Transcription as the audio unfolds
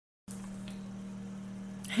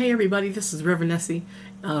Hey everybody, this is Reverend Nessie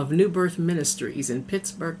of New Birth Ministries in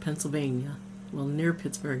Pittsburgh, Pennsylvania. Well, near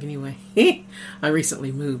Pittsburgh anyway. I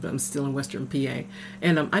recently moved, but I'm still in Western PA.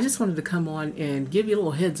 And I just wanted to come on and give you a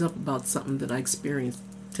little heads up about something that I experienced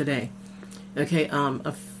today. Okay,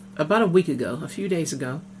 about a week ago, a few days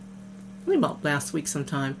ago, maybe about last week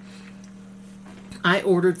sometime, I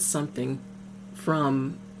ordered something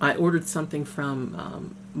from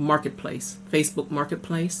Marketplace, Facebook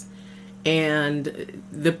Marketplace, and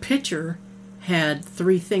the picture had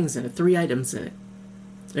three items in it.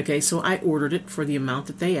 Okay, so I ordered it for the amount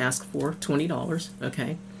that they asked for, $20.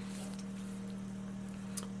 Okay,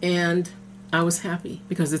 and I was happy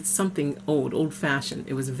because it's something old-fashioned.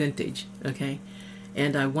 It was vintage. Okay,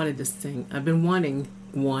 and I wanted this thing. I've been wanting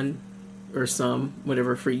one or some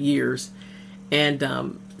whatever for years, and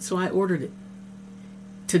so I ordered it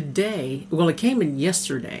today. Well, it came in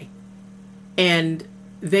yesterday, and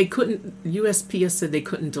they couldn't. USPS said they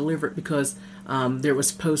couldn't deliver it because there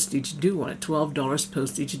was postage due on it, $12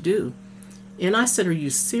 postage due. And I said, "Are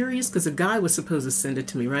you serious?" Because a guy was supposed to send it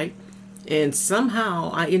to me, right? And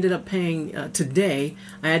somehow I ended up paying today.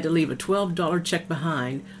 I had to leave a $12 check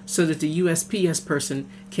behind so that the USPS person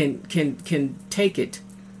can take it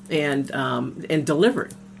and deliver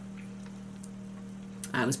it.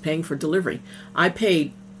 I was paying for delivery. I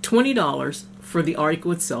paid $20 for the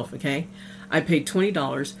article itself. Okay, I paid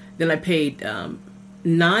 $20. Then I paid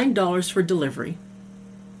 $9 for delivery.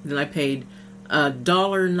 Then I paid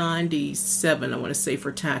 $1.97, I want to say,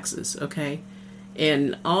 for taxes. Okay,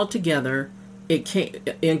 and altogether, it came,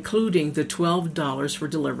 including the $12 for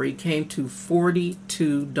delivery, came to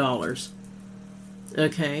 $42.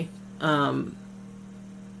 Okay,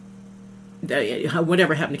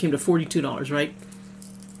 whatever happened, it came to $42, right?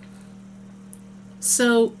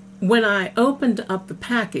 So when I opened up the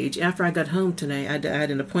package, after I got home today, I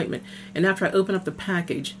had an appointment, and after I opened up the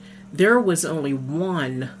package, there was only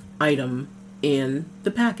one item in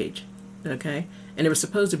the package, okay? And there was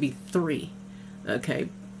supposed to be three, okay?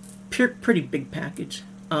 Pretty big package.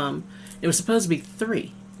 It was supposed to be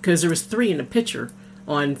three, because there was three in the picture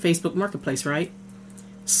on Facebook Marketplace, right?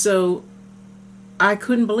 So I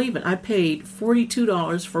couldn't believe it. I paid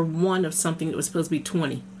 $42 for one of something that was supposed to be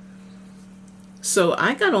 20. So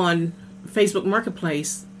I got on Facebook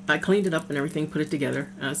Marketplace. I cleaned it up and everything, put it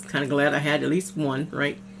together. I was kind of glad I had at least one,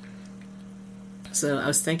 right? So I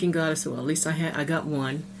was thanking God. I said, well, at least I got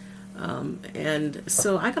one. And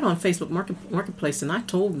so I got on Facebook Marketplace, and I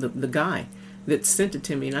told the guy that sent it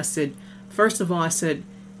to me, and I said, first of all, I said,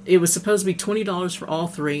 it was supposed to be $20 for all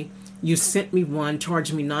three. You sent me one,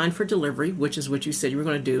 charged me $9 for delivery, which is what you said you were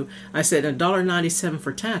going to do. I said $1.97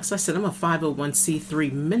 for tax. I said, I'm a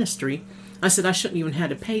 501c3 ministry. I said I shouldn't even have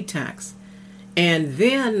to pay tax. And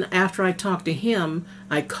then after I talked to him,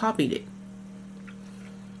 I copied it.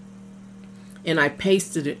 And I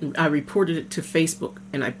pasted it, I reported it to Facebook,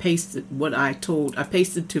 and I pasted to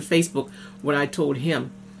Facebook what I told him.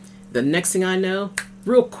 The next thing I know,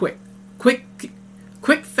 real quick,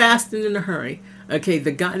 fast and in a hurry. Okay,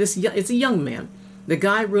 the guy, it's a young man. The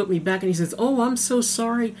guy wrote me back and he says, "Oh, I'm so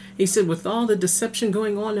sorry." He said, "With all the deception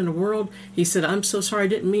going on in the world," he said, "I'm so sorry. I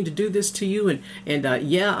didn't mean to do this to you.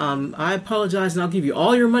 I apologize, and I'll give you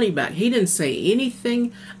all your money back." He didn't say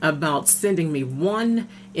anything about sending me one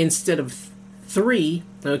instead of three.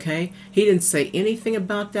 Okay, he didn't say anything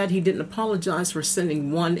about that. He didn't apologize for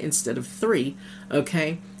sending one instead of three.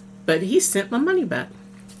 Okay, but he sent my money back.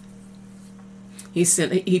 He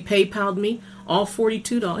PayPal'd me all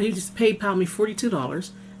 $42. He just PayPal'd me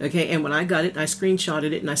 $42. Okay, and when I got it, I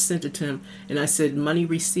screenshotted it and I sent it to him, and I said, "Money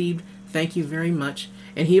received. Thank you very much."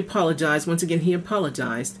 And he apologized. Once again, he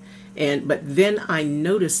apologized. But then I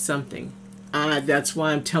noticed something. That's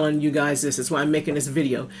why I'm telling you guys this. That's why I'm making this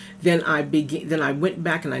video. Then I went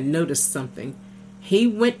back and I noticed something. He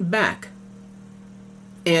went back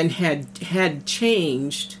and had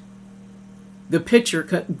changed the picture.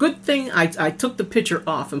 Good thing I took the picture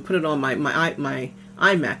off and put it on my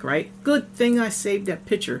iMac, right? Good thing I saved that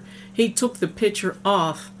picture. He took the picture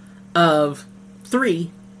off of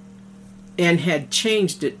 3 and had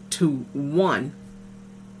changed it to 1,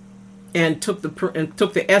 and took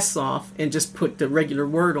the S off and just put the regular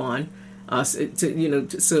word on, so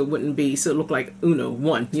it wouldn't be, so it looked like uno,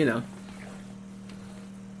 1.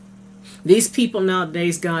 These people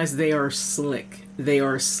nowadays, guys, they are slick. They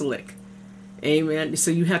are slick. Amen.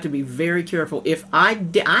 So you have to be very careful. I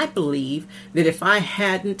believe that if I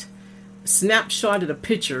hadn't snapshotted a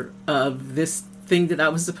picture of this thing that I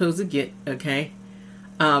was supposed to get, okay,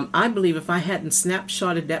 I believe if I hadn't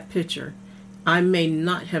snapshotted that picture, I may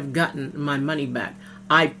not have gotten my money back.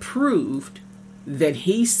 I proved that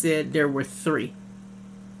he said there were 3.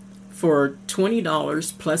 for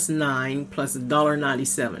 $20 plus 9 plus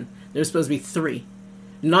 $1.97. There's supposed to be 3.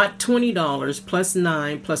 Not $20 plus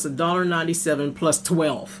 9 plus $1.97 plus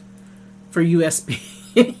 12 for USB,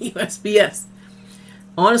 USPS.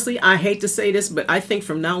 Honestly, I hate to say this, but I think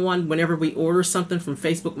from now on, whenever we order something from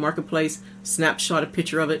Facebook Marketplace, snapshot a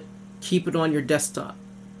picture of it, keep it on your desktop.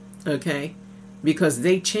 Okay? Because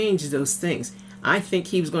they change those things. I think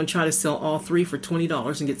he was going to try to sell all 3 for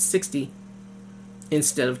 $20 and get 60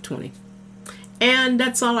 instead of 20. And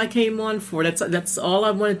that's all I came on for. That's all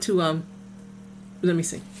I wanted to let me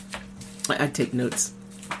see. I take notes.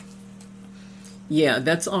 Yeah,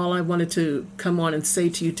 that's all I wanted to come on and say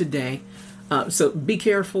to you today. So be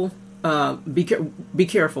careful. Be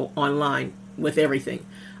careful online with everything.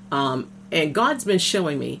 And God's been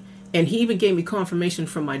showing me, and He even gave me confirmation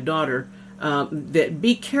from my daughter, that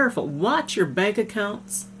be careful. Watch your bank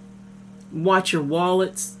accounts. Watch your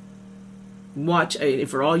wallets. Watch,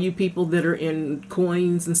 for all you people that are in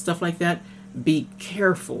coins and stuff like that, be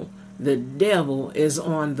careful. The devil is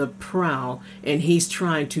on the prowl, and he's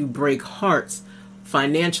trying to break hearts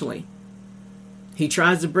financially. He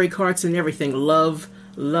tries to break hearts in everything: love,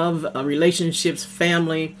 relationships,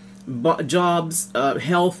 family, jobs,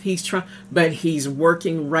 health. But he's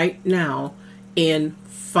working right now in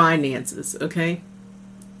finances. Okay,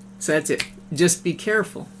 so that's it. Just be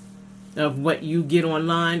careful of what you get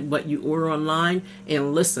online, what you order online,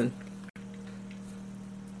 and listen.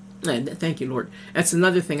 Thank you, Lord. That's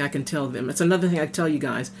another thing I can tell them. That's another thing I tell you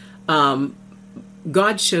guys.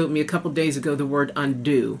 God showed me a couple days ago the word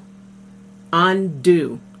undo.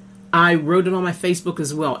 Undo. I wrote it on my Facebook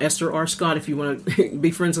as well. Esther R. Scott, if you want to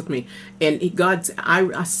be friends with me. And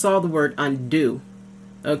I saw the word undo.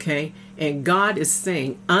 Okay? And God is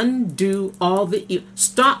saying, undo all the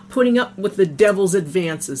stop putting up with the devil's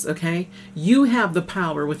advances. Okay? You have the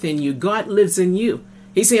power within you. God lives in you.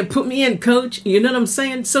 He's saying, put me in, coach. You know what I'm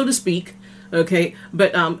saying? So to speak. Okay.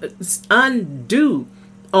 But undo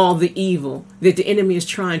all the evil that the enemy is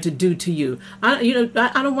trying to do to you. I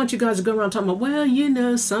don't want you guys to go around talking about,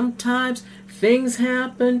 well, sometimes things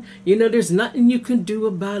happen. There's nothing you can do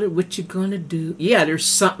about it. What you gonna do? Yeah, there's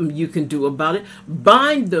something you can do about it.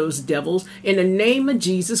 Bind those devils in the name of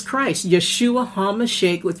Jesus Christ. Yeshua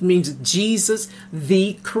HaMashiach, which means Jesus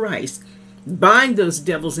the Christ. Bind those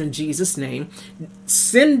devils in Jesus' name.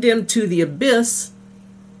 Send them to the abyss.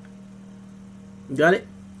 Got it?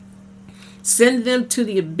 Send them to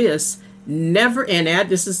the abyss. Never, and add,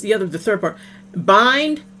 this is the third part.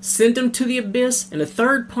 Bind, send them to the abyss. And the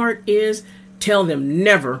third part is tell them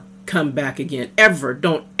never come back again. Ever.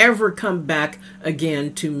 Don't ever come back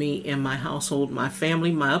again to me and my household, my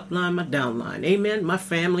family, my upline, my downline. Amen. My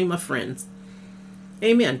family, my friends.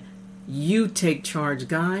 Amen. You take charge,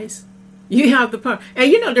 guys. You have the power.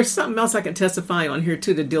 And there's something else I can testify on here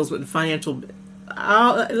too that deals with the financial.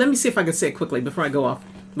 Let me see if I can say it quickly before I go off.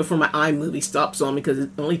 Before my iMovie stops on me, because it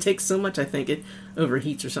only takes so much. I think it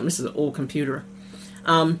overheats or something. This is an old computer.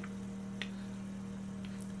 I'm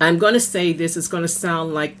going to say this. It's going to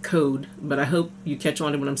sound like code, but I hope you catch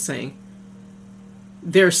on to what I'm saying.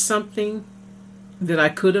 There's something that I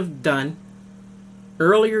could have done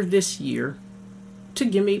earlier this year to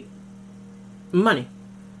give me money.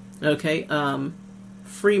 Okay,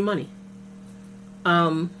 free money.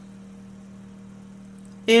 And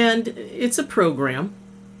it's a program.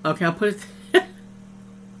 Okay, I'll put it.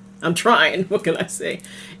 I'm trying. What can I say?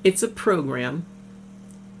 It's a program,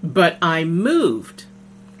 but I moved.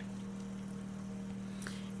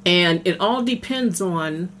 And it all depends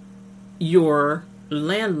on your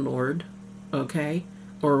landlord, okay,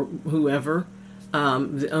 or whoever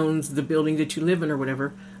that owns the building that you live in or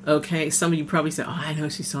whatever. Okay, some of you probably say, oh, I know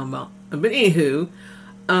what she's talking about. But anywho,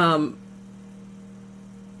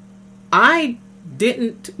 I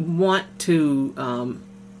didn't want to,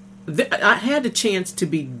 I had the chance to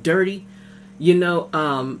be dirty, and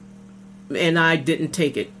I didn't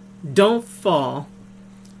take it. Don't fall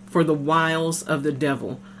for the wiles of the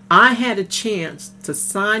devil. I had a chance to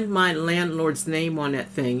sign my landlord's name on that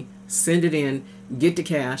thing, send it in, get the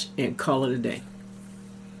cash, and call it a day.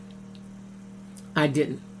 I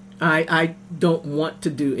didn't. I don't want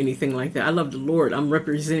to do anything like that. I love the Lord. I'm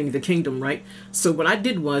representing the kingdom, right? So what I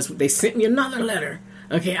did was they sent me another letter.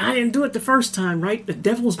 Okay, I didn't do it the first time, right? The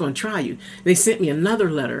devil's going to try you. They sent me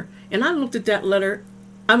another letter. And I looked at that letter.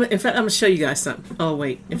 In fact, I'm going to show you guys something. Oh,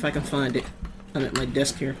 wait, if I can find it. I'm at my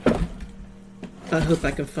desk here. I hope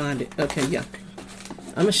I can find it. Okay, yeah.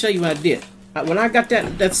 I'm going to show you what I did. When I got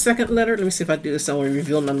that second letter, let me see if I do this. I won't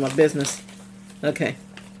reveal none of my business. Okay.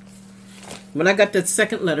 When I got that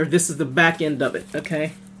second letter, this is the back end of it,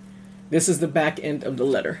 okay? This is the back end of the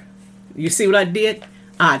letter. You see what I did?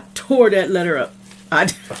 I tore that letter up. I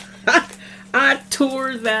I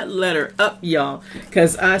tore that letter up, y'all,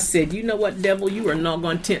 because I said, you know what, devil, you are not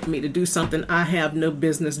going to tempt me to do something I have no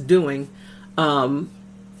business doing. And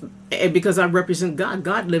because I represent God.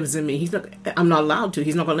 God lives in me. I'm not allowed to.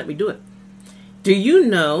 He's not going to let me do it. Do you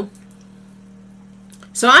know?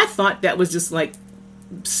 So I thought that was just like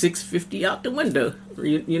 $650 out the window.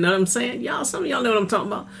 You know what I'm saying? Y'all, some of y'all know what I'm talking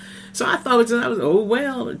about. So I thought I was, oh,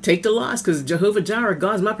 well, take the loss because Jehovah Jireh,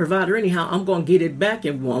 God's my provider anyhow. I'm going to get it back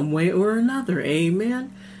in one way or another.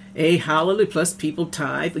 Amen. Hallelujah. Plus people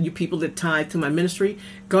tithe. You people that tithe to my ministry,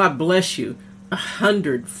 God bless you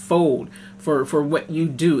 100-fold for what you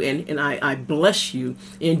do. And I bless you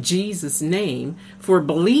in Jesus' name for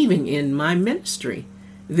believing in my ministry.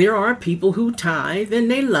 There are people who tithe and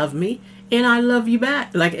they love me and I love you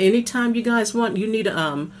back. Like anytime you guys want, you need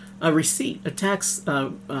a receipt, a tax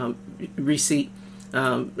receipt,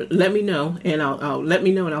 let me know and I'll let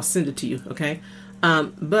me know and I'll send it to you. Okay.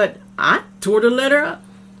 But I tore the letter up.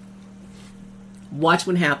 Watch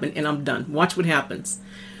what happened and I'm done. Watch what happens.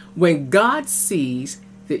 When God sees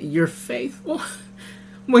that you're faithful,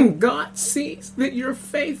 when God sees that you're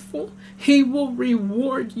faithful, He will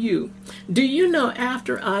reward you. Do you know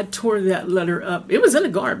after I tore that letter up, it was in the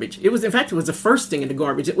garbage. It was, in fact, it was the first thing in the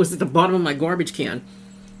garbage. It was at the bottom of my garbage can.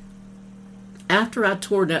 After I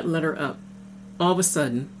tore that letter up, all of a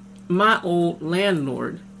sudden, my old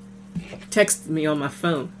landlord texted me on my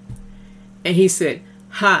phone. And he said,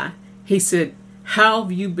 hi. He said, how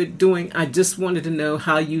have you been doing? I just wanted to know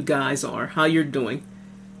how you guys are, how you're doing.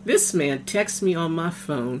 This man texted me on my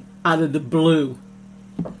phone out of the blue.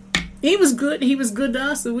 He was good. He was good to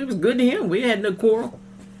us, and we was good to him. We had no quarrel.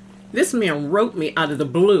 This man wrote me out of the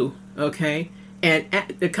blue, okay? And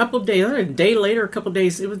a couple of days, a day later, a couple of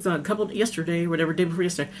days, it was yesterday or whatever, day before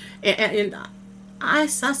yesterday. And I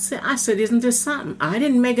said, isn't this something? I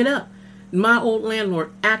didn't make it up. My old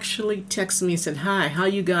landlord actually texted me and said, hi, how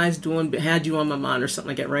you guys doing? Had you on my mind or something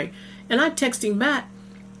like that, right? And I texted him back.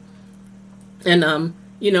 And,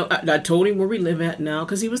 you know, I told him where we live at now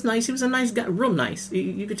because he was nice. He was a nice guy, real nice.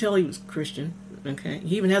 You could tell he was Christian, okay?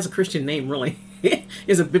 He even has a Christian name, really.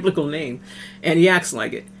 It's a biblical name. And he acts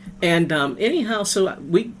like it. And anyhow, so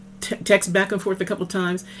we text back and forth a couple of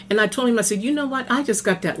times. And I told him, I said, you know what? I just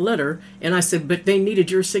got that letter. And I said, but they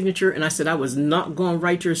needed your signature. And I said, I was not going to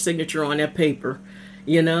write your signature on that paper.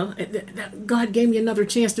 You know, God gave me another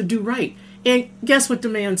chance to do right. And guess what the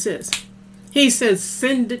man says? He says,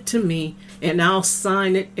 send it to me and I'll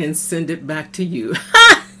sign it and send it back to you.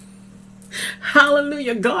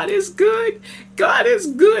 Hallelujah. God is good. God is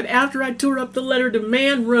good. After I tore up the letter, the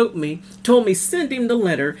man wrote me, told me, send him the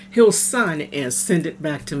letter. He'll sign it and send it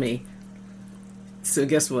back to me. So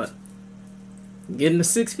guess what? Getting the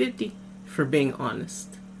 $650 for being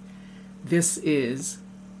honest. This is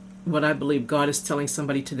what I believe God is telling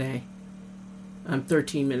somebody today. I'm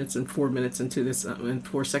 13 minutes and 4 minutes into this, and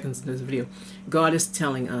 4 seconds into this video. God is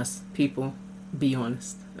telling us, people, be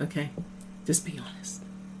honest, okay? Just be honest.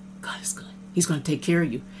 God is good. He's going to take care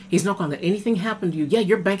of you. He's not going to let anything happen to you. Yeah,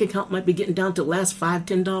 your bank account might be getting down to the last $5,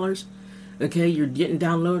 $10. Okay, you're getting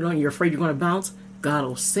down low on, you're afraid you're going to bounce. God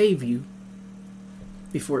will save you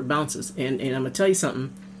before it bounces. And I'm going to tell you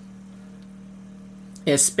something.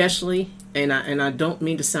 Especially, and I don't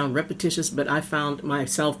mean to sound repetitious, but I found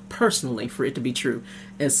myself personally for it to be true,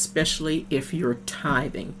 especially if you're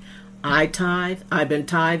tithing. I tithe. I've been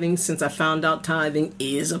tithing since I found out tithing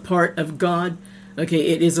is a part of God. Okay,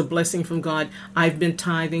 it is a blessing from God. I've been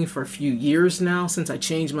tithing for a few years now since I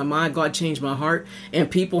changed my mind. God changed my heart,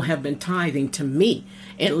 and people have been tithing to me.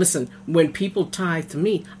 And listen, when people tithe to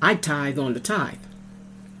me, I tithe on the tithe.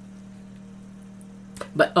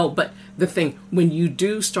 But the thing, when you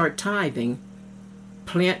do start tithing,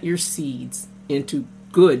 plant your seeds into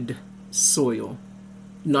good soil.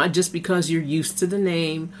 Not just because you're used to the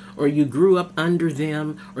name or you grew up under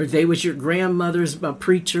them or they was your grandmother's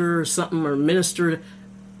preacher or something or minister.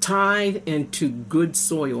 Tithe into good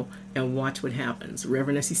soil and watch what happens.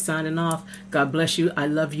 Reverend Essie signing off. God bless you. I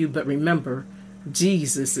love you. But remember,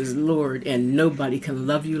 Jesus is Lord and nobody can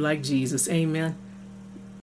love you like Jesus. Amen.